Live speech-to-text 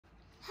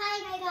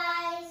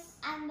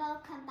and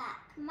welcome back.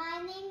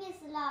 My name is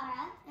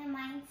Laura and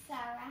mine's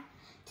Sarah.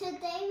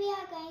 Today we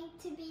are going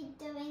to be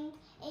doing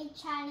a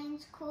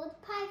challenge called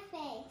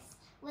Pieface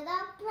with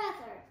our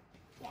brother.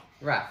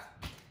 Raf.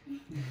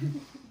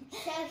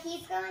 So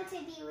he's going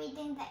to be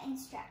reading the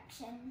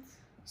instructions.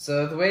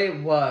 So the way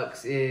it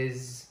works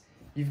is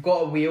you've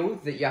got a wheel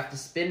that you have to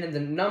spin, and the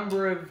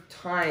number of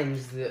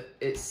times that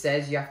it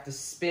says you have to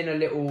spin a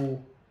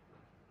little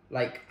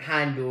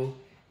handle,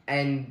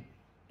 and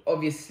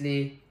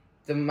obviously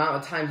the amount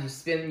of times you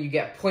spin you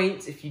get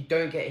points. If you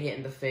don't get hit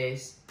in the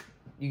face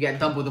you get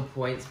double the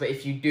points, but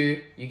if you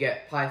do you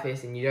get pie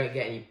face and you don't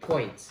get any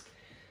points.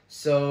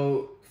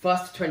 So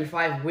first to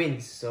 25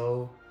 wins,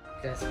 so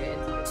let's get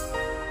into it.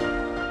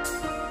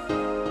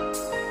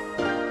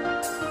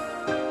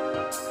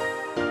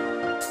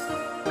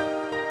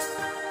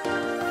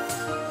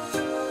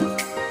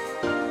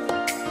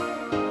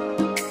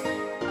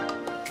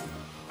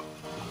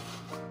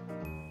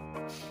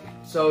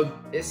 So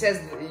it says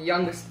that the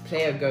youngest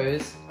player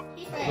goes,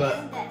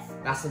 but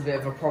that's a bit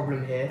of a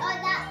problem here. Oh,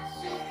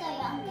 that's she's the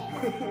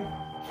youngest.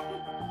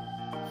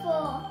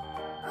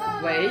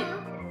 4. Wait.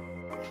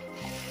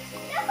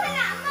 Look at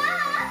that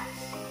mark.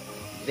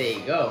 There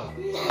you go.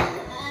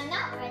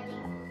 Not ready.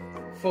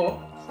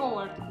 4.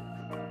 Forward.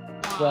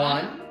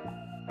 1,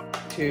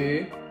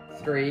 2,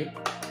 3,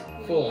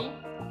 4.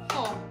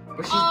 4.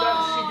 But she's done.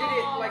 She did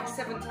it like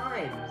 7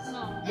 times. No.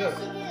 Look.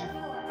 She did it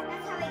 4.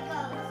 That's how it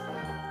goes.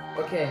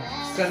 Okay.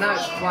 So now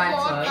it's my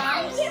 4 turn.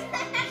 times.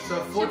 So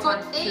 4 She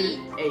got times 2,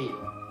 8.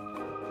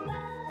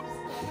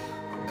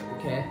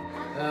 Okay.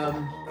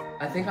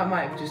 I think I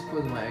might have just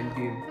caused my own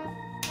doom.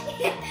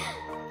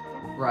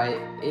 Right.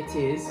 It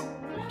is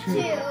 2. 2.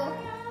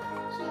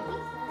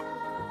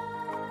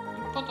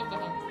 Both of the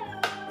hands.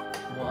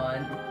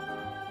 1,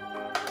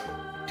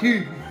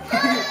 2.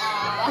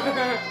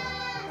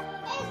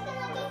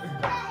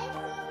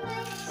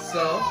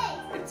 So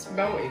it's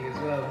melting as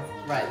well.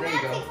 Right, there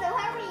you go. So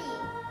hurry.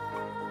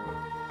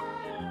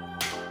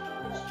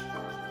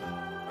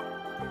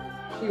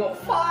 She got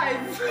 5.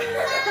 I'm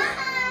scared.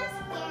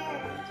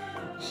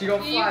 She got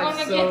 5. You're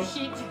gonna So get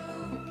hit.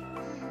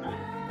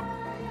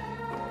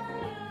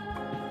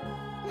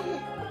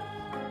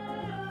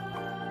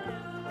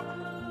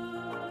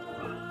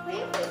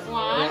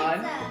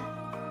 One.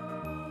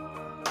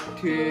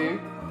 2.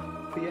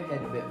 Put your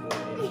head a bit more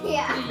in.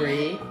 Yeah.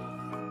 3.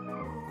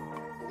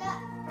 Look.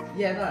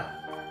 Yeah, that.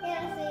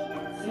 Yeah,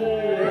 see. 4.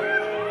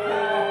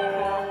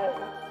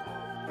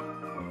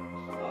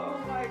 Oh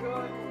my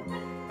god.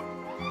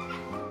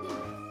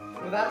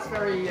 Well, that's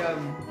very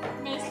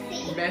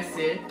Messy.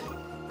 messy.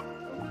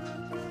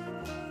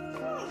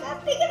 That's a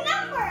bigger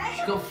number.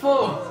 She got 4.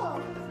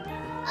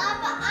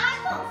 But I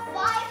got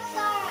 5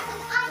 stars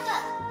and I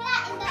got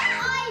that in the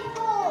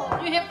eyeball.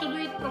 You have to do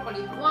it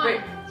properly. 1.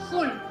 Wait.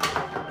 Full.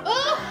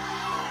 Oh!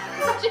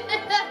 She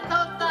had no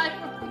time.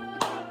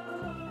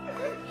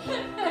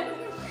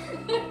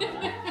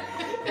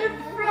 It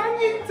flung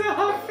into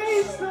her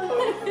face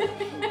though.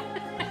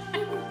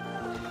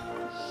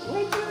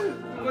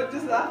 What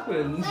just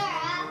happened?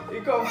 Sarah,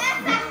 It got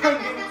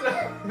flung into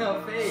her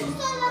face. she's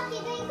so lucky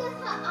they got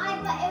her eye,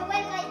 but it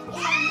went like in the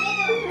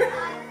middle of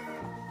her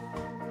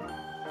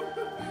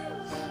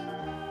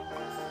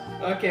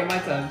eye. Okay, my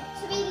turn.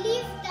 Should we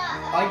leave the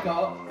I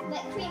got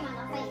wet cream on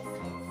our faces?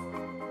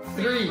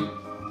 3.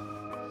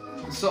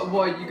 So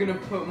what, you're gonna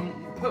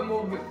put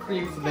more whipped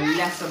cream for the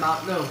less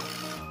amount? No.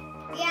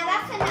 Yeah,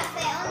 that's enough.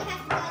 They only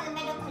have to go in the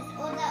middle because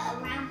all the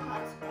around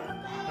parts go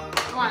there.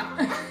 1.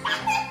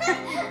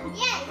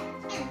 Yay!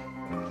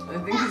 I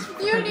think it's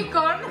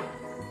Unicorn.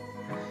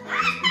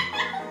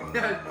 I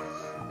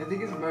think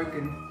it's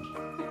broken.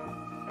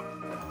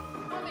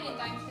 How many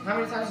times? How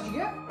many times did you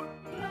get?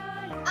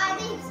 I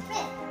think it's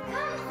fit. Come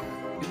on.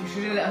 You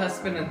should have let her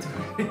spin until 4.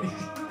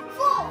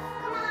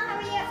 Come on,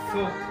 hurry up. Come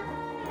 4. on.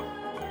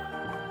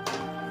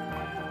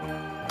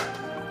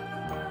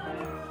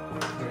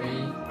 3,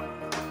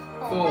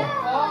 4.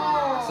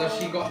 Oh. So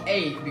she got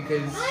 8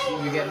 because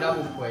you get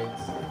double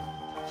points.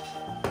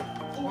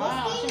 In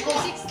Wow, this she game,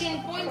 got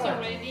 16 points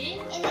already.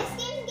 in this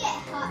game, get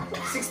hot.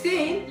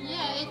 16?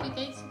 Yeah, 8 with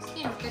 8,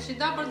 16. Because she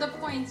doubled the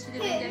points. She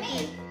didn't Who, get me?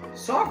 hit.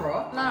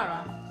 Sarah?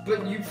 Lara.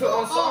 But you put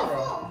on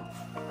Sarah.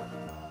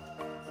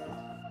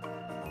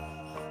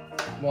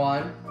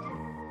 1,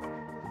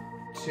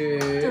 2.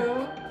 2.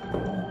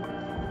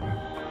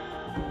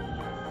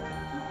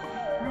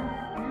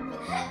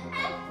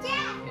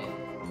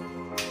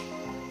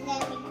 Then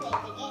we play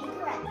the game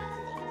correctly.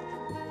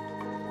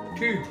 2.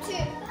 2.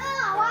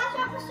 Oh, why is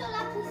Papa so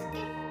lucky to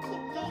skip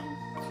game?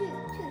 2.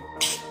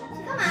 So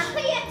come on,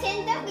 put your chin,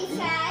 don't be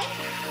shy.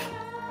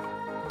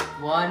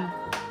 1,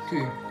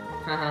 2.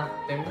 Haha,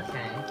 don't be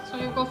kind. So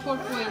you got 4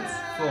 points.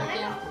 4.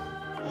 Yeah.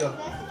 Look.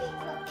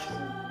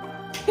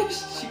 Let's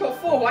She got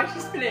 4. Why did she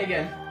spin it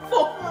again? 4.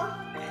 Oh,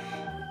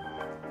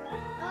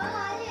 I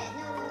didn't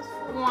know it was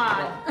 4. 1.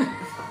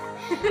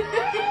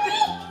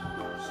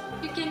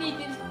 You can eat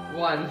it.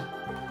 1.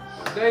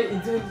 Don't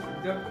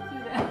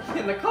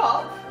in the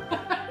cup.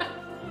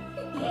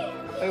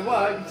 It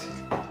worked.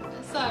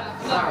 Sarah.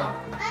 Sarah.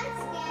 I'm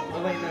scared.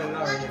 Oh wait, no, Laura.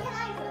 Mommy, Yeah. can I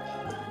put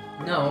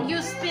it? No.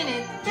 You spin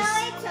it. No,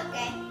 it's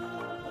okay.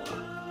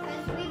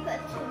 Because we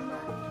put too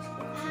much.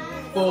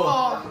 4.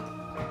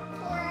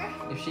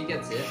 4. If she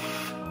gets it,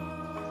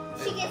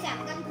 She gets out.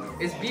 I'm gonna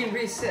put it's 6. being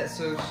reset,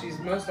 so she's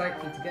most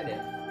likely to get it.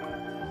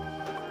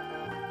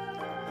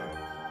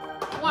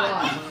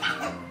 1.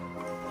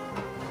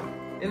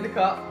 In the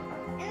cup.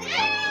 And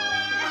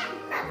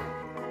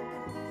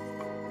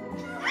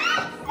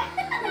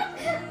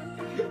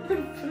Put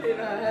it in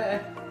her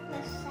hair.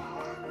 then...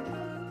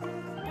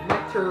 My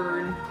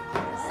turn.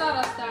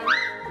 Sarah's turn.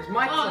 It's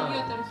my Oh, turn.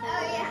 your turn.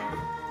 Oh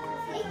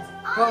yeah. It's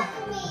Oh. on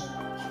me.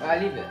 I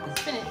leave it.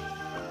 Spin it.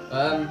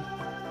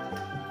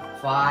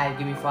 5.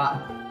 Give me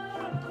 5.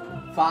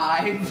 5. 5.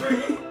 Give me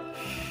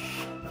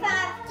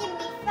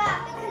 5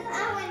 because I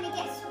want to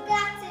get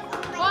splattered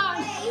on my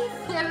 1.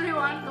 face.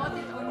 Everyone got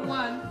it on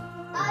 1.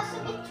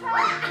 Should we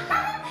try?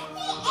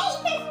 He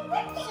ate his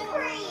whipping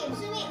cream.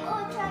 Should we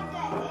all try to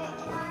get it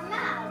in our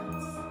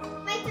mouths?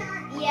 My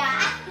turn.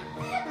 Yeah.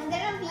 I'm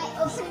gonna be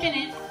Spin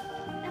opening. it.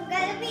 I'm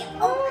gonna be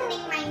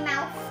opening my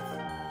mouth.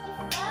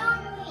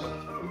 Only.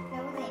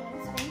 That was even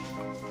spin.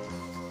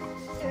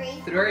 3.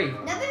 3.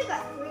 Nobody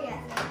got 3, I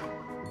think.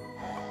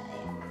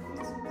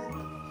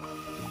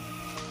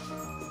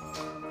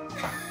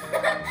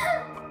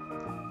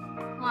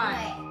 One.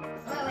 Wait.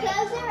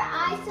 Close your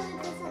eyes so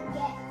it doesn't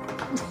get.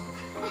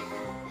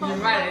 You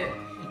ran it.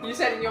 You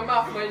said in your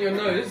mouth, not in your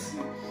nose.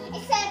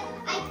 It said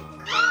I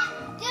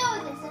can't do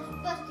this. I'm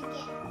supposed to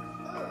get.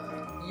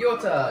 Your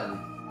turn. And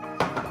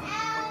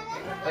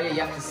Oh yeah,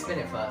 you have to spin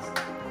it first.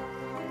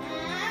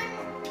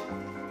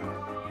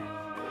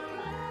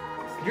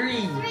 3.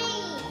 3.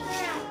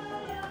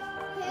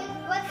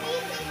 What do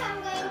you think I'm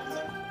going to?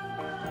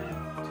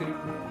 2.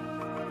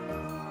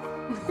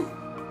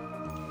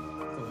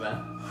 So bad.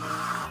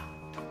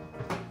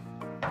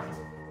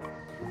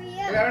 3.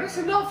 Yeah, that's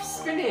enough.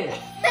 Spin it.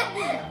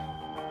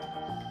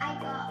 I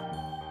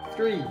got.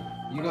 3.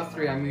 You got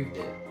 3. I moved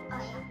it. Oh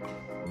yeah.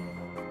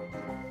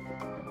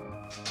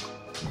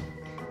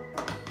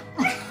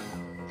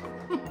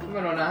 You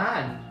went on a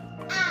hand.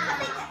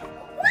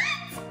 What?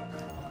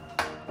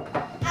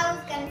 I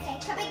was gonna say,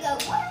 can we go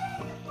what?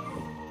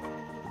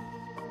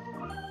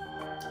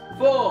 4.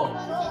 4.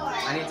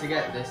 I need to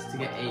get this to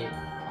get 8.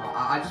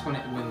 I just want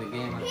it to win the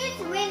game. Who's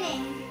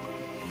winning?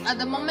 At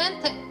the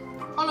moment,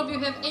 all of you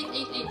have 8,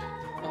 8, 8.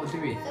 Oh, do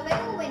we? So we're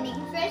all winning.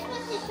 First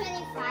one to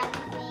 25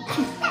 with me.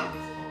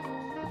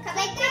 Cause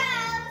I go.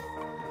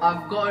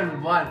 I've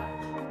gotten 1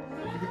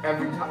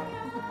 every time.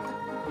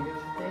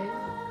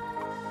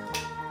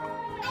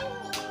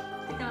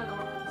 Take another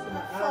one.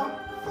 4.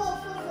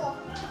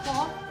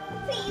 4.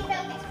 Please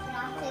don't get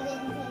splattered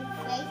into his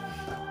face.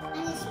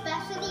 And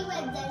especially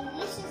with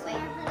delicious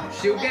marshmallows.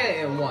 She'll get it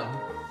in 1.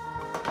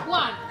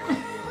 1.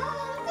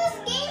 This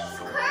game's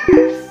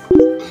cursed.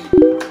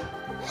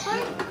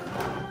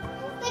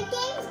 The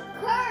game's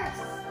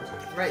cursed.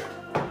 Right.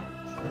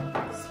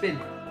 Spin.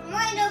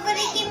 Why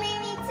nobody give me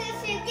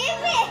tissue?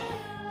 Give it.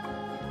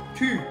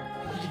 2. You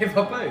give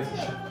her both. 2.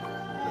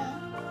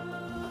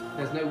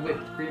 There's no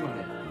whipped cream on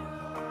it.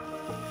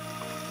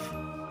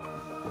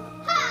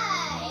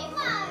 Hi,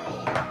 mommy.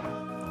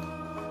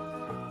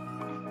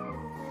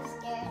 I'm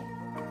scared.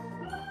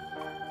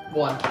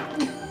 1.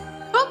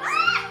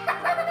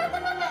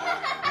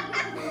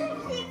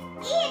 She's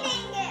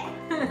eating it.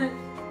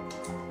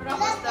 Rafa's Look,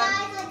 turn.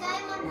 guys, I got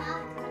in my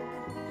mouth.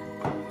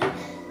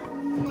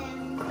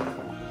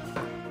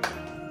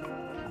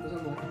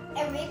 There's more.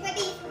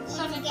 Everybody eats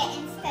it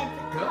instead of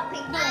No.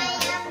 copying. I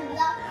am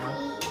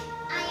lucky.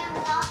 I am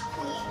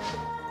lucky.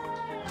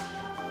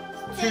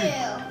 2.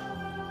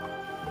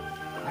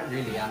 I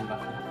really am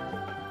lucky.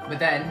 But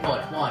then,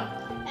 what? 1.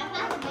 That's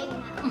not a big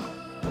mouth.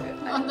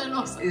 On the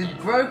nose. It's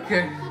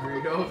broken.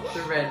 Rudolph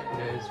the red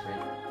nose ring.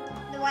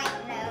 The white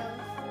nose.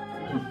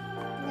 The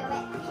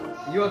white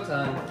nose. Your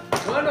turn.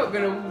 We're not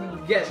gonna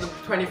get the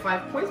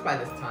 25 points by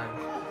this time.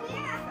 Oh,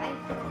 yeah,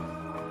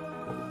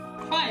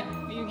 5.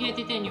 5. You get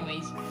it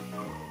anyways.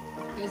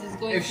 Because it's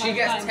going If she 5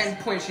 gets times.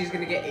 10 points, she's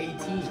gonna get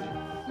 18.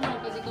 No,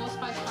 because it goes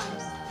 5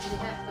 times. You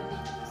have to be.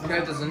 No,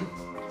 it doesn't.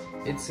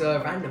 It's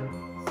random.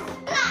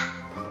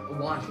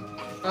 1.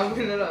 I'm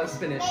gonna let her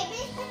spin it. Maybe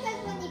it's because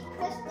when you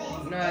push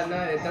this.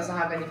 No, it doesn't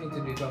have anything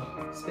to do. Go.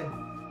 Spin.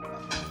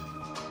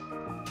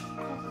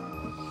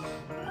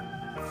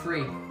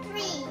 3.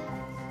 3.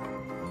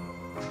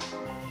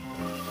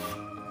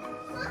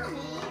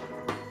 Mommy.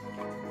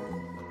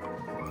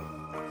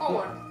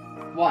 4.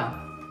 1.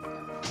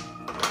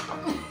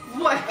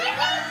 What?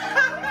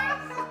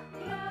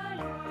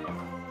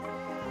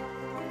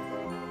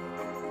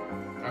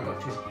 I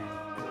got 2.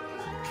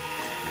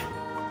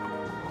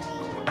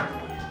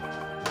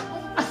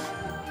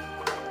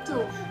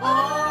 2.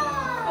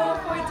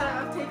 Oh, points!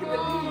 I've taken the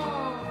lead.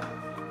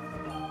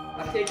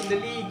 I've taken the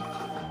lead.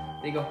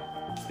 There you go.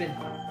 Spin.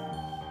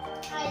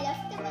 I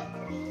left the bed.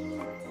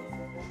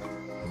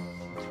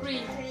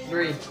 3.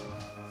 3.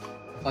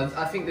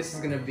 I think this is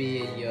gonna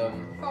be a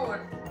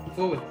Forward.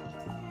 forward.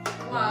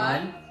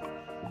 1,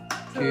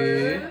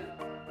 2,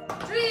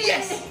 3.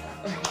 Yes!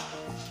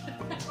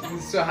 I'm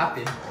so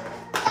happy.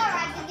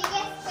 Sarah, did you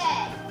get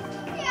scared?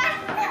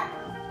 Yeah.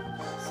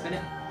 Spin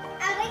it.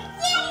 I was like,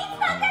 yeah, he's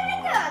not gonna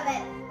do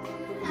it.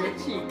 Your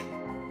cheek.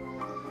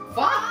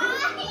 5!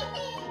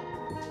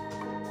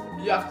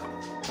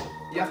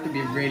 You have to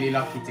be really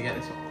lucky to get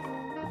this one.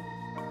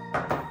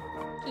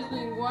 She's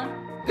doing 1,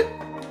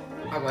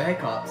 I got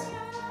haircuts.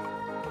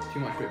 Too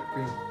much whipped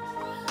cream.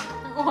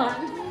 1,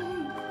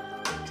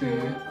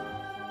 2,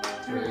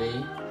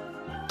 3,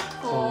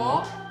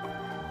 4,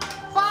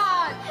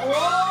 5.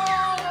 Whoa!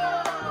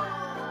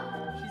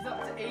 She's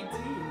up to 18.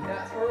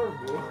 That's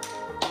horrible.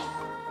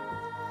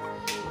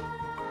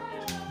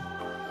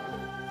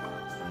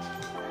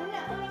 I'm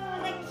the only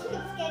one that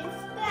keeps getting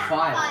splat.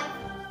 5.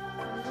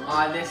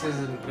 Ah, this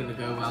isn't gonna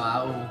go well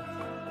at all.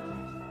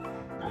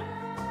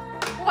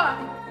 1,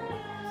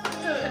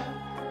 2,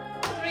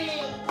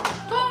 3,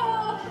 4.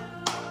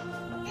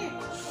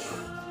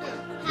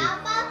 How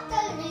about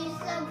the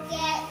loser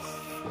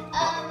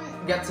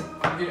gets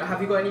Have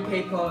you got any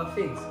paper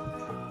things?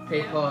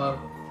 Paper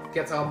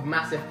gets a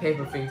massive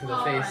paper thing to the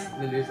Alright. face.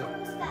 The loser.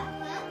 what's that,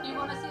 huh? You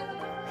wanna see it?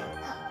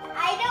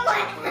 I don't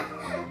want.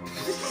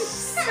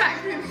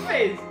 Smack in the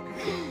face.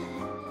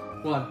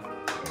 1. 1,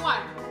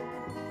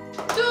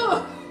 2.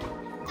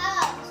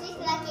 Oh, she's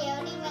lucky.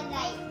 Only when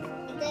like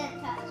it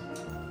didn't touch.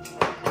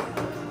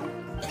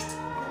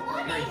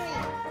 What is it?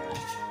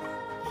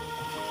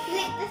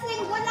 Like the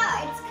thing went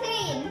out. It's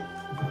clean.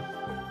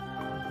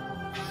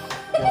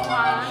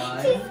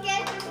 1, She's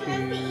scared to flip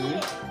 2,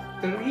 it.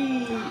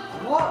 3.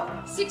 What?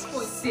 6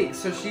 points. 6.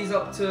 So she's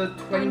up to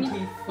Who's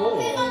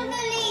 24. on the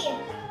lead?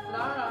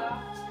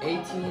 Lara.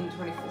 18,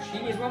 24. She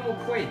needs one more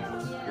point.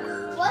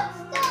 What's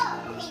the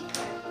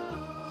paper?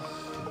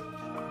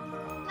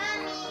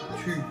 Mommy.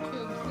 2. 2.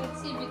 Let's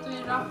see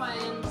between Rafa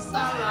and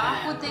Sarah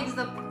who takes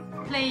the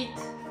plate,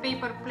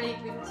 paper plate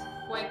with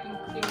wiping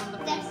cream on the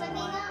face.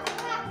 Definitely not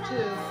Papa. 2.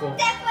 4.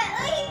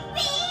 Definitely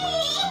me.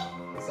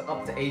 It's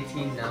up to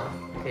 18 now.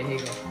 Okay, here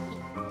you go.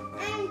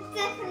 I'm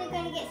definitely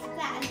gonna get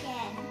splat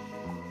again.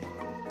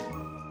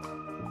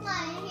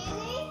 Mommy,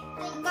 really?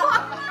 Like, why?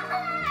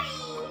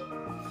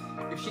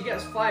 If she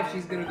gets 5,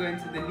 she's gonna go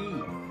into the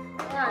lead.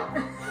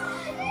 Right.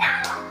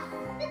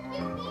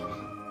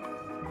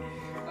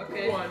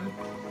 Okay. 1.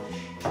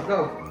 Go.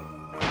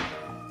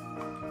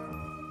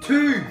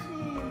 2.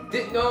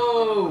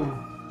 No.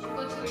 She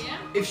got 2, yeah?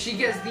 If she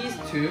gets these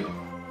 2,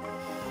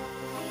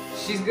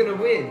 she's gonna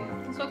win.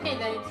 It's okay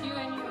then, it's you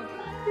and you.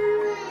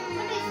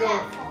 What is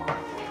that for?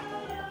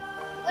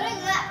 What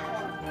is that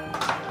for?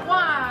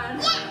 1.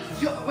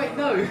 Yo, wait,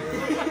 no.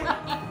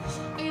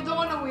 You don't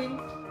wanna win.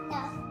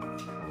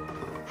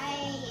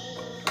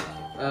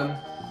 No.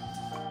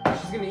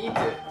 She's gonna eat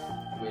it.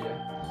 Weirdo.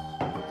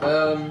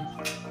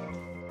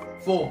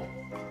 4.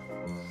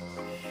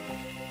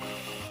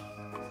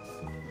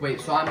 Wait,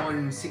 so I'm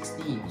on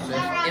 16. So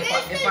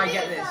if I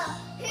get this,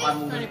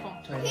 I'm on 24.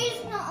 20.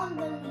 He's not on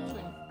the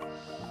lead.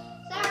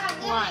 Sarah,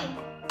 go. 1,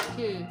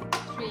 2,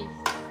 3,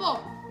 4. Oh,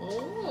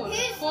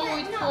 Who's 4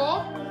 with not 4.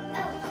 on the lead? Oh,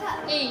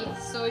 cut. 8.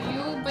 So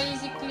you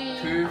basically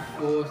 2,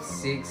 4,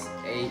 6,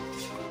 8.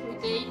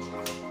 with 8.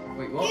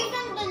 Wait, Who's what?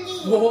 on the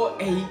lead? 4,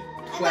 8,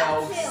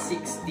 12, two.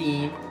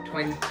 16,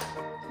 20.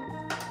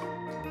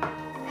 I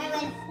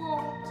went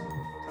 4.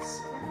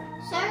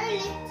 Sarah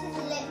licked his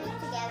lips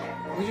together.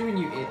 What do you mean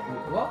you ate?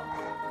 What?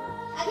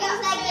 I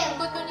got like You it.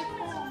 got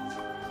 24.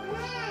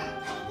 I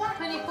got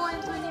 24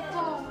 and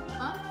 24.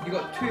 Huh? You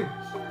got 2.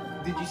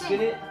 Did you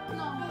spin it?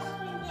 No.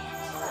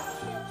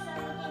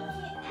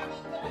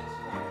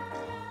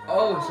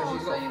 Oh, so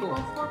she's so got you 4.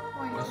 got 4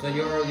 points. Oh, so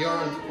you're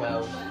on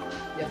 12.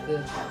 You have to.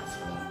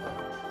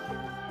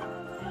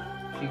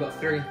 She got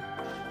 3. 1,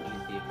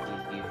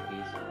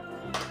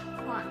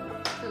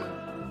 2,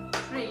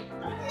 3.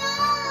 No!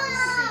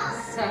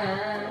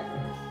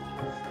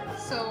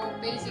 So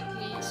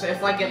basically. So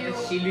if I get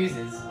this, she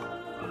loses.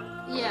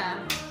 Yeah.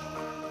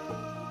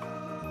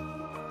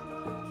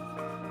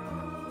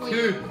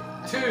 2.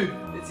 2.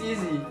 It's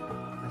easy.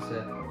 That's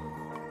it.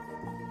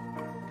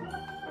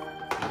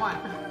 1.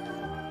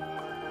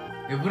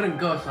 It wouldn't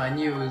go, so I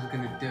knew it was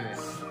gonna do it.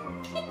 5.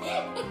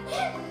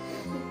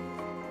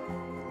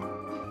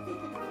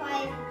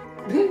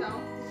 No.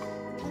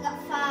 I got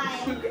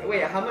 5.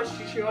 Wait, how much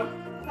did she on?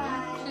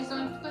 5. She's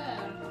on 12.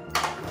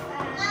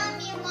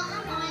 Mommy, what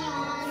am I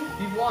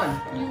on? You've won.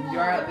 You won.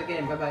 You're out of the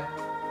game. Bye bye.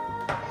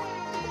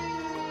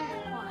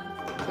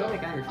 1. Don't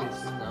make angry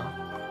faces now.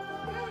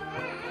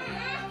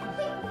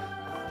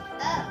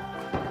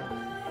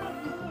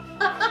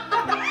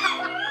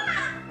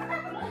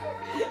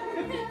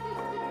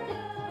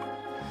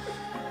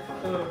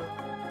 Oh.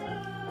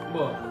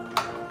 What?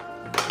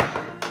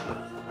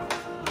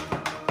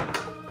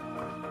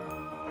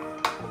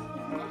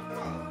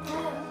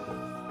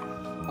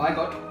 I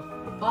got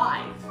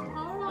 5.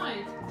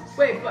 Alright.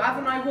 Wait, but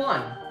haven't I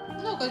won?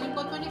 No, because you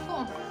got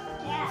 24.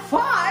 Yeah.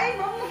 5? I'm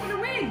not gonna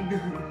win.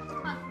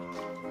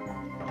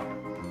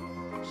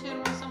 Share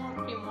one some more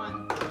cream.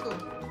 1, 2.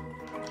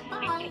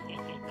 Bye.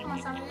 Come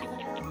on, Sammy.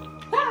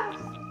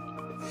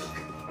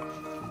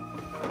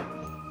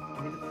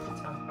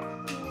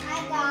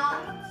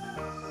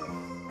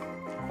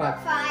 5.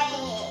 5.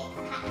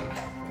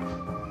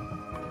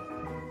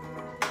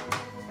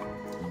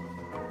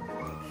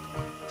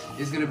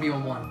 It's gonna be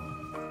on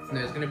 1. No,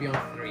 it's gonna be on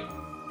 3. Oh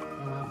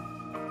wow.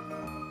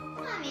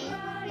 Mommy,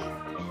 what is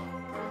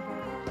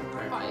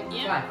 3? 5,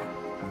 yeah. 5.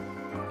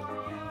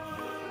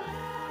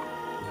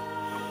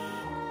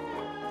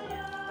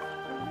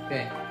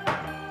 Okay.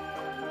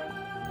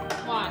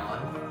 1.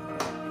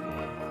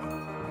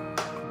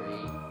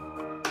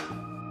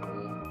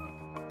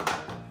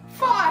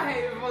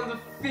 5 on the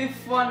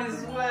 5th one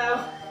as well.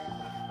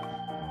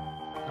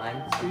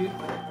 Time to,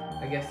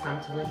 I guess, time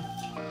to win.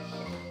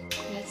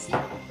 Let's see. So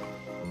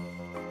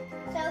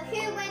who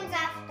wins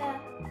after?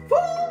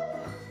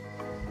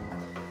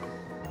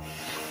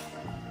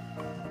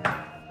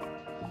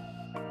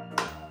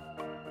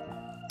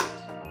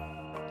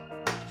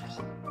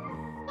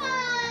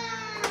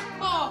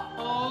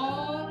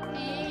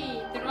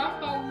 Okay, the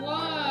Rafa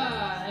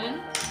won.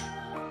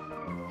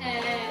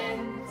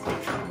 And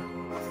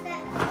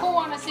who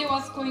wanna see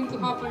what's going to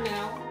happen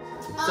now?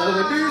 So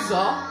the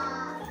loser,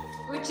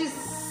 Which is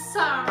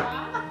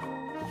Sarah.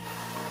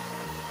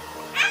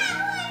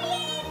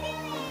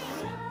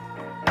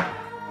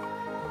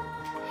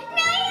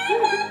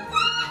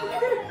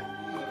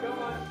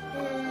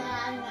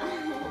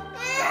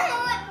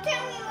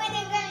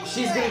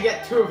 she's gonna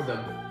get 2 of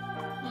them.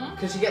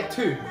 Because she get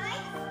 2.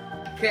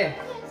 Okay.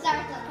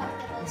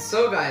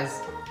 So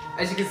guys,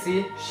 as you can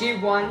see, she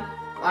won,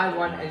 I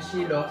won, and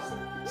she lost.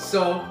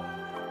 So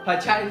her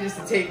challenge is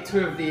to take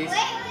 2 of these.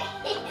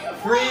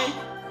 3,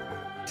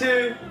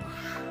 2,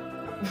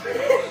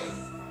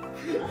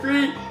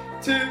 3,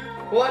 2,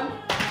 1.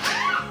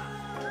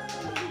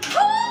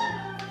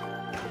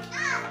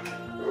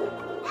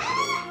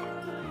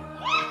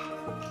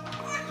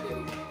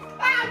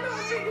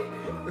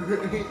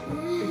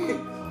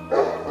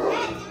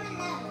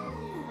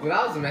 Well,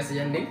 that was a messy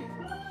ending.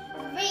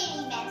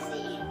 Really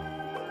messy.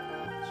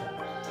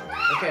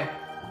 Okay,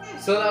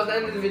 so that was the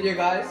end of the video,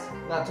 guys.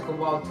 That took a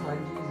wild time,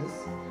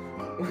 Jesus.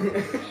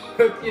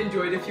 Hope you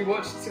enjoyed. If you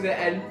watched to the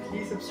end,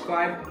 please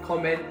subscribe,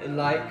 comment, and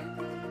like.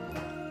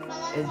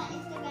 Follow us on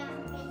Instagram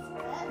and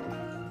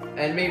Facebook.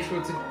 And make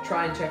sure to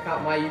try and check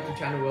out my YouTube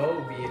channel.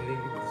 Will be a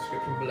link in the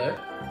description below.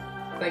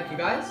 Thank you,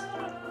 guys.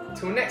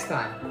 Till next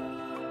time.